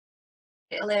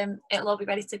it'll all be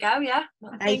ready to go. Yeah,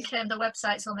 I think the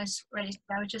website's almost ready to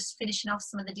go. Just finishing off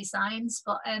some of the designs,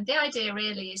 but the idea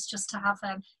really is just to have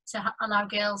allow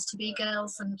girls to be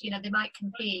girls, and you know, they might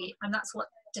compete, and that's what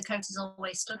Dakota's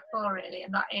always stood for, really.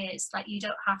 And that is like, you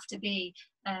don't have to be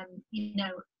you know,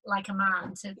 like a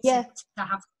man to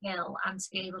have skill and to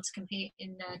be able to compete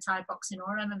in Thai boxing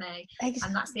or MMA.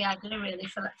 And that's the idea, really,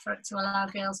 for it to allow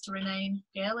girls to remain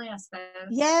girly, I suppose.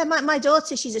 Yeah, my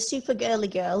daughter, she's a super girly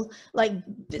girl. Like,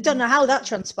 don't know how that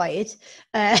transpired,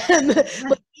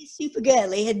 but she's super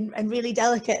girly and really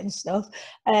delicate and stuff.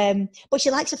 But she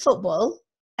likes a football,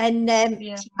 and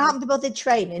she can't be bothered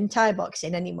training Thai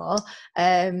boxing anymore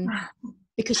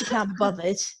because she can't be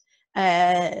bothered.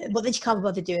 But then she can't be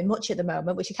bothered doing much at the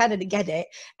moment, which I kind of get it.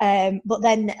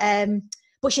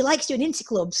 But she likes doing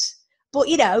interclubs. But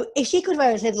you know, if she could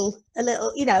wear a little,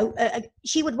 you know,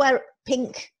 she would wear a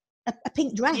pink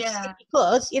dress if she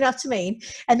could. You know what I mean?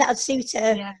 And that would suit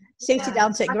her, her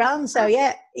down to the ground. So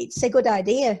yeah, it's a good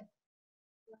idea.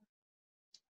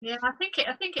 Yeah, I think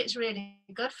it's really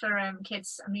good for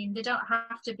kids. I mean, they don't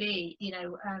have to be, you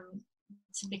know,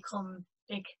 to become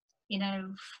big, you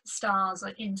know, stars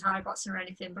like in Thai boxing or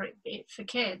anything, but for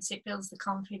kids it builds the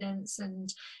confidence,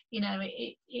 and you know,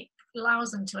 it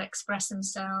allows them to express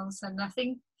themselves, and I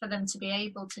think for them to be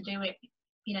able to do it,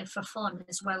 you know, for fun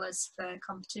as well as for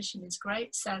competition is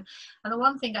great. So, and the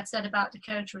one thing I said about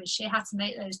Dakota is she had to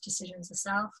make those decisions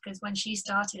herself, because when she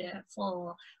started at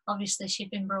 4, obviously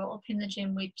she'd been brought up in the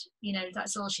gym with, you know,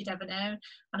 that's all she'd ever known,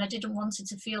 and I didn't want her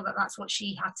to feel that that's what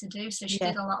she had to do. So she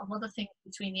did a lot of other things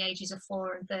between the ages of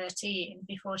 4 and 13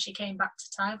 before she came back to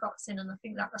Thai boxing, and I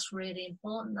think that that's really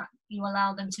important, that you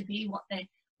allow them to be what they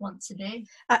want to do.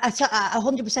 I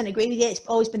 100% agree with you. It's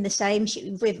always been the same.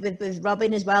 With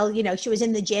Robin as well. You know, she was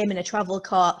in the gym in a travel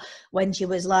cart when she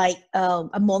was like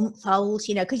a month old.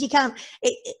 You know, because you can't,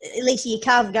 Lisa, you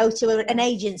can't go to an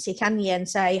agency, can you, and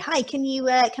say, "Hi, can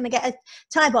I get a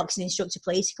Thai boxing instructor,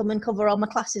 please, to come and cover all my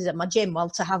classes at my gym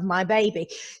while to have my baby?"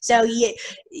 So she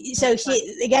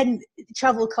again,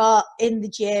 travel cart in the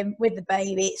gym with the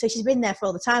baby. So she's been there for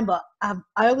all the time. But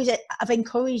I've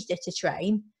encouraged her to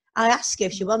train. I ask her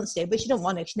if she wants to, but she don't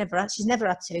want to. She's never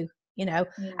had to, you know.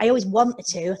 I always want her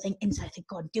to. I think inside, I think,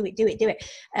 God, do it.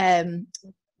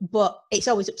 But it's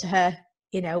always up to her,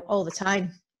 you know, all the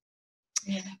time.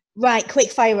 Yeah. Right,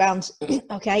 quick fire round.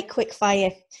 Okay, quick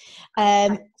fire.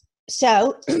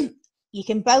 So you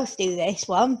can both do this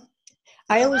one.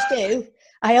 I always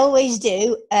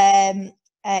do.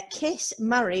 Kiss,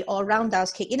 marry, or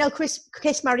roundhouse kick. You know,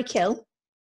 kiss, marry, kill.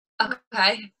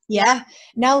 Okay. Yeah.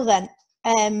 Now then.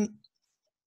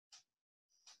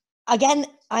 Again,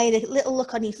 I had a little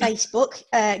look on your Facebook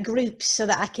groups so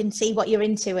that I can see what you're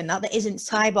into and that isn't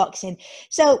Thai boxing.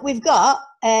 So we've got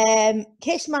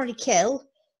Kiss, Marry, Kill,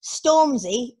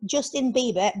 Stormzy, Justin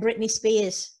Bieber, Britney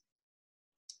Spears.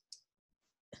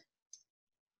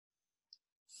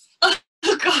 Oh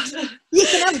God! You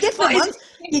can have different ones.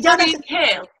 You don't have to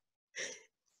kill.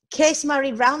 Kiss,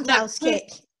 Marry, roundhouse kick.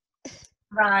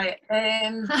 Right.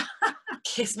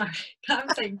 Kiss, marry. I'm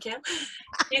thinking.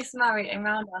 Kiss, marry, and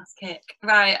roundhouse kick.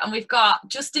 Right, and we've got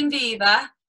Justin Bieber,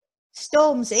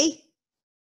 Stormzy.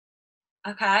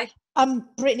 Okay. And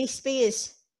Britney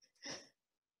Spears.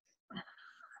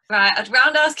 Right, I'd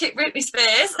roundhouse kick Britney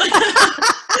Spears.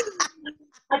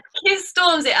 I'd kiss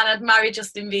Stormzy, and I'd marry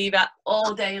Justin Bieber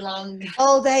all day long.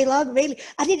 All day long, really.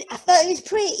 I thought it was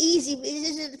pretty easy.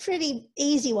 It was a pretty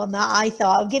easy one that I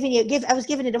thought. I was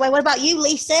giving it away. What about you,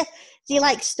 Lisa? Do you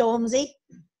like Stormzy?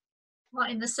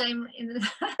 What, in the same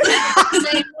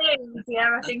same route?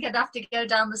 Yeah, I think I'd have to go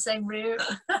down the same route.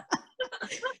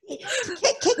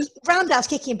 Roundhouse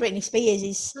kicking Britney Spears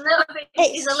is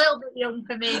he's a little bit young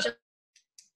for me.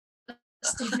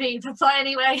 Justin Bieber, but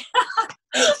anyway.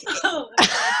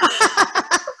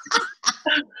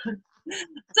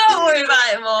 Don't worry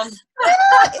about it, Mum.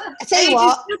 I tell you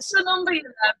what. Just a number, you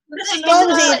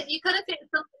know. You could have picked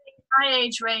something in my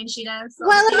age range, you know.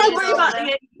 Well, don't worry about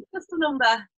it. Just a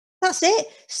number. That's it.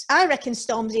 I reckon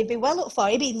Stormzy would be well up for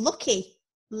it. He'd be lucky,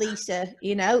 Lisa.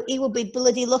 You know, he would be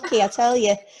bloody lucky, I tell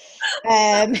you.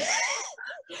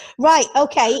 Right.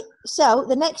 Okay. So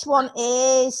the next one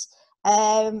is.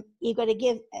 You've got to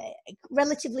give a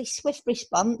relatively swift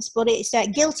response, but it's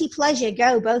guilty pleasure.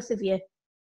 Go, both of you.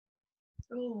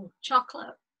 Oh,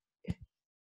 chocolate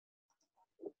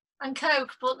and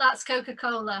Coke, but that's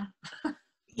Coca-Cola.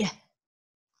 Yeah.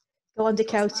 Go on,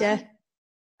 Dekota.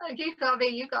 You've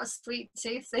got a sweet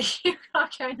tooth, so you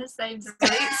can't go in the same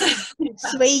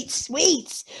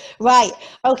Sweets. Right.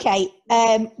 Okay.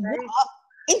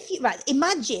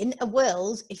 Imagine a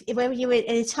world if you were in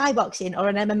a Thai boxing or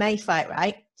an MMA fight,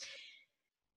 right?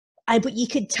 But you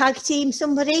could tag team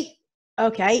somebody.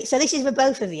 Okay, so this is for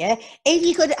both of you. If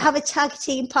you could have a tag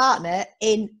team partner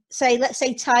in, say, let's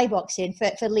say Thai boxing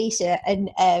for Lisa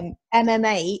and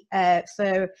MMA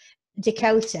for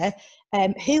Dekota,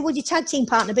 who would your tag team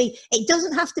partner be? It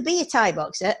doesn't have to be a Thai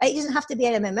boxer. It doesn't have to be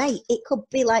an MMA. It could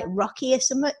be like Rocky or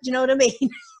something. Do you know what I mean?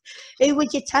 Who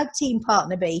would your tag team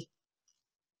partner be?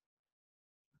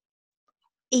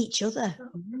 Each other.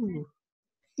 Ooh.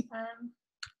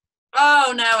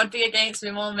 Oh no, I'd be against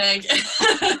my mum, Meg.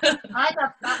 I'd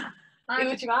have that. Who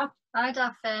would you have? I'd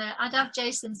have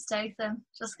Jason Statham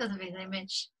just because of his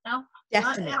image. No,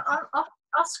 Definitely.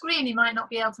 Off screen he might not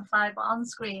be able to fight, but on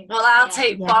screen. Well, I'll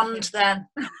take Bond then.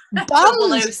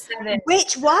 Bond.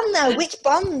 Which one though? Which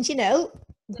Bond? You know,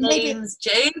 James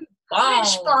Bond.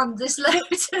 Which Bond? This loaded.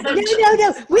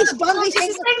 No. Which Bond? It's the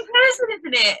same person,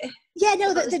 isn't it? Yeah,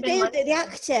 no, the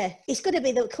actor. It's going to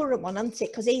be the current one, isn't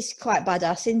it? Because he's quite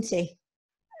badass, isn't he?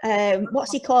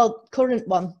 What's he called? Current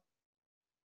one.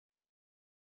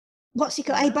 What's he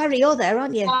called? Hey Barry, you're there,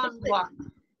 aren't you?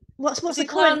 What's the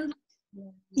current?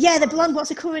 Yeah, the blonde. What's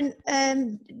the current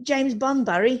James Bond,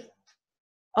 Barry?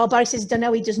 Oh, Barry says, "Don't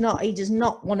know." He does not. He does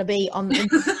not want to be on.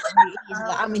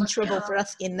 I'm in trouble for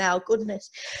asking now. Goodness.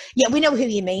 Yeah, we know who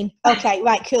you mean. Okay,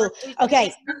 right, cool.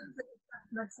 Okay.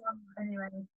 Anyway.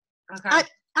 Okay.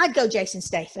 I'd go Jason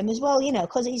Statham as well. You know,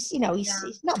 because he's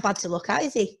not bad to look at,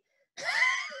 is he?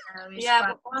 Yeah,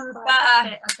 but one's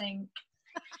better, I think.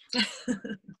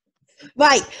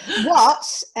 Right.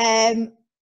 What's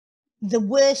the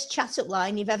worst chat up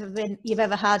line you've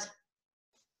ever had?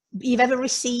 You've ever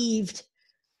received?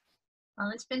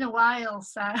 Well, it's been a while,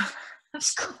 so I'm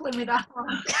schooling with that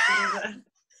one.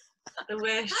 The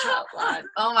worst chat line.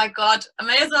 Oh my god! I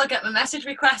may as well get my message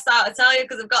request out. I tell you,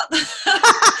 because I've got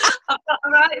a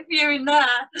right few in there.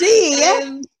 Do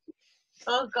you?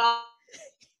 Oh god!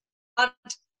 I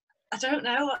don't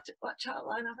know what chat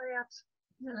line have I had.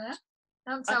 Yeah.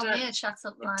 Don't tell me a chat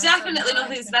up line. Definitely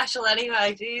nothing special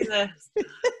anyway. Jesus.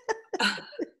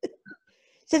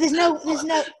 So there's no. What's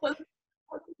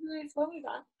wrong with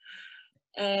that?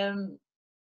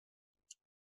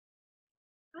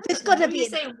 There's got to be. You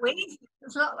say we?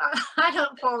 It's not. I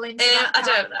don't fall into that. I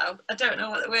don't know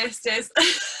what the worst is.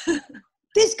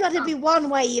 There's got to be one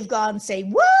way you've gone and say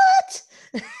what.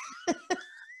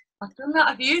 I've done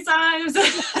that a few times.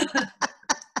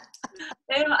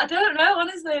 I don't know,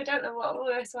 honestly. I don't know what the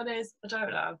worst one is. I don't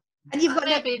know. And you've got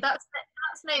maybe that's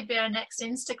maybe our next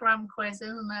Instagram quiz,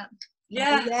 isn't it?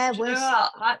 Yeah. Worst.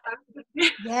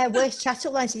 Yeah, worst chat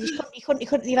up lines. You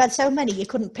couldn't. You've had so many. You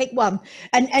couldn't pick one.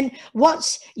 And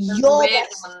what's your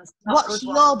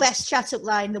best chat up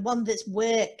line? The one that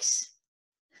works.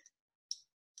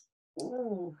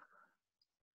 Ooh.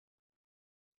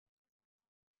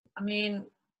 I mean,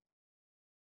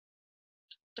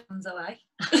 ones away.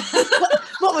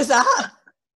 What was that?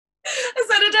 I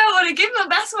said I don't want to give my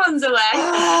best ones away.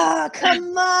 Oh,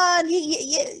 come on. You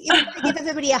give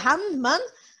everybody a hand, man.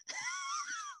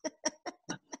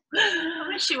 I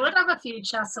wish you would have a few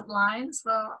chat-up lines,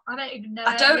 but I don't even know.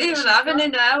 I don't even have any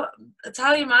now. I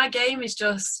tell you, my game is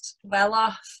just well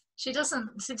off. She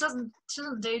doesn't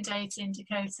do dating,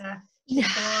 Dakota. She's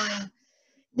boring.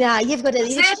 Nah, you've got to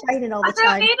training all the time.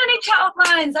 I don't need any chat-up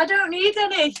lines. I don't need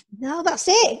any. No, that's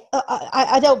it.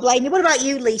 I don't blame you. What about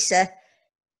you, Lisa?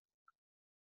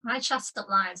 My chat-up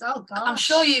lines. Oh God. I'm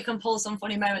sure you can pull some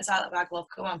funny moments out of the bag, love.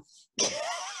 Come on.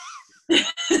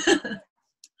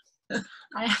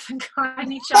 I haven't got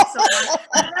any chat-up lines.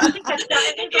 I don't think I've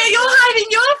got any. Yeah, you're hiding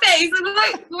your face. I'm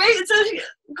like, wait until you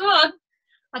go on.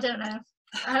 I don't know.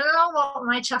 I don't know what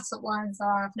my chat-up lines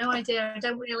are. I've no idea. I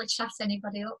don't really chat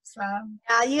anybody up, so.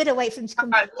 You had to wait for him to come.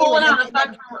 Right, pull one out of the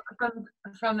bag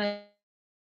from a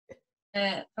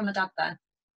dad then.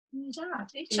 Your dad?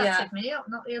 He chatted me up,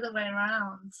 not the other way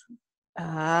around.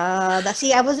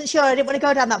 See, I wasn't sure. I didn't want to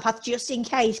go down that path just in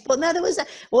case. But no, there was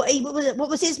what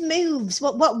was his moves?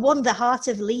 What won the heart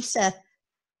of Lisa?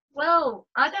 Well,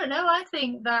 I don't know. I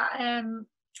think that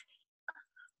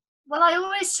well, I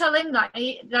always tell him that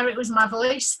it was my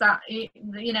voice that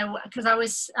because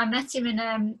I met him in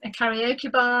a karaoke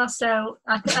bar, so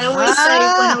I always say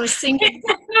when I was singing,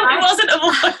 it wasn't a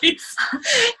voice.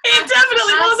 It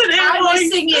definitely wasn't a voice. I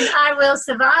was singing "I Will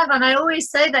Survive," and I always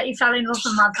say that he fell in love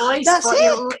with my voice. That's but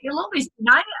it. You'll always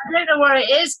deny it. I don't know where it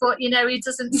is, but he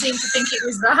doesn't seem to think it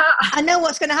was that. I know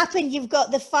what's going to happen. You've got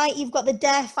the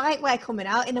Dare Fight Wear coming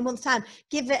out in a month's time.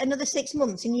 Give it another 6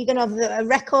 months, and you're going to have a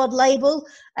record label.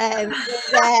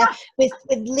 With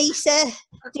Lisa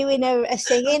doing a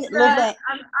singing. Love it.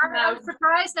 I'm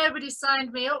surprised nobody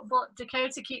signed me up, but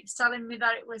Dakota keeps telling me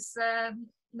that it was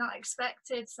not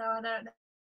expected, so I don't know.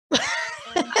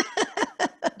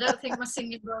 I don't think my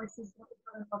singing voice is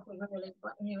properly, really,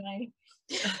 but anyway.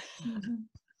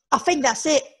 I think that's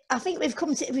it. I think we've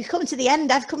come to the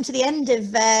end. I've come to the end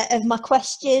of my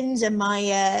questions and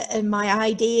my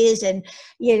ideas, and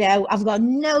you know, I've got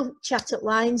no chat up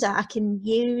lines that I can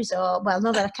use, or well,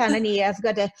 not that I can any. I've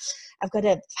got a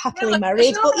happily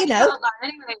married, but you know.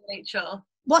 Anyway, Rachel.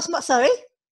 Sorry?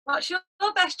 What's your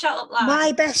best chat up line?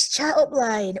 My best chat up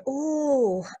line.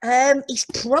 Oh, it's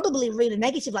probably really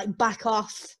negative, like back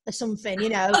off or something. You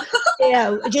know, you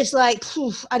know, just like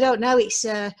I don't know. It's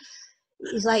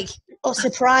like, oh,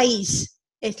 surprise.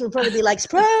 It'll probably be like,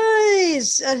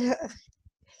 surprise.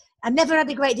 I never had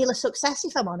a great deal of success,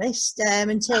 if I'm honest,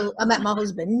 until I met my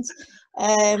husband.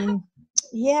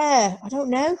 Yeah, I don't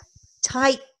know.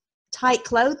 Tight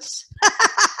clothes.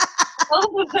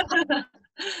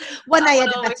 When I had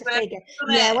a better figure.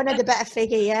 Yeah, when I had a better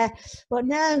figure, yeah. But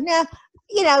no,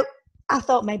 you know, I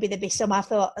thought maybe there'd be some. I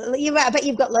thought, you're right, I bet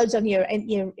you've got loads on your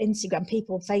Instagram,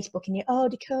 people, Facebook, and oh,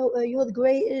 Dakota, you're the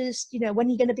greatest. You know, when are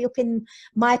you going to be up in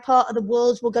my part of the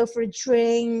world? We'll go for a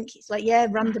drink. It's like, yeah,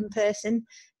 random person,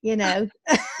 you know.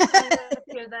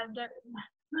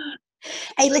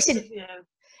 Hey, listen,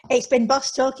 it's been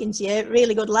boss talking to you.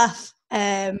 Really good laugh.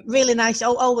 Really nice.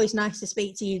 Always nice to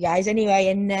speak to you guys. Anyway,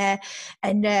 and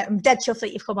I'm dead chuffed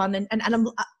that you've come on, and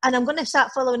I'm going to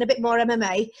start following a bit more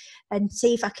MMA and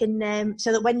see if I can,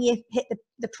 so that when you hit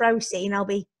the pro scene, I'll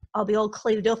be all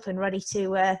clued up and ready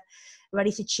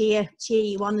to cheer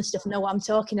you on and stuff. Know what I'm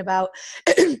talking about.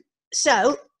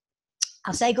 So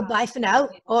I'll say goodbye for now.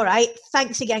 All right.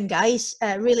 Thanks again, guys.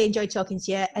 Really enjoyed talking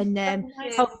to you. And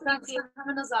thanks for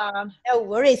having us on. No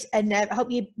worries. And I hope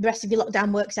the rest of your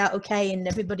lockdown works out okay, and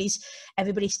everybody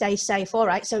stays safe. All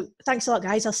right. So thanks a lot,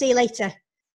 guys. I'll see you later.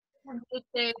 Bye.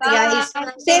 Guys.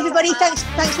 See everybody. Thanks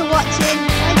for watching.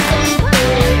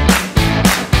 Bye.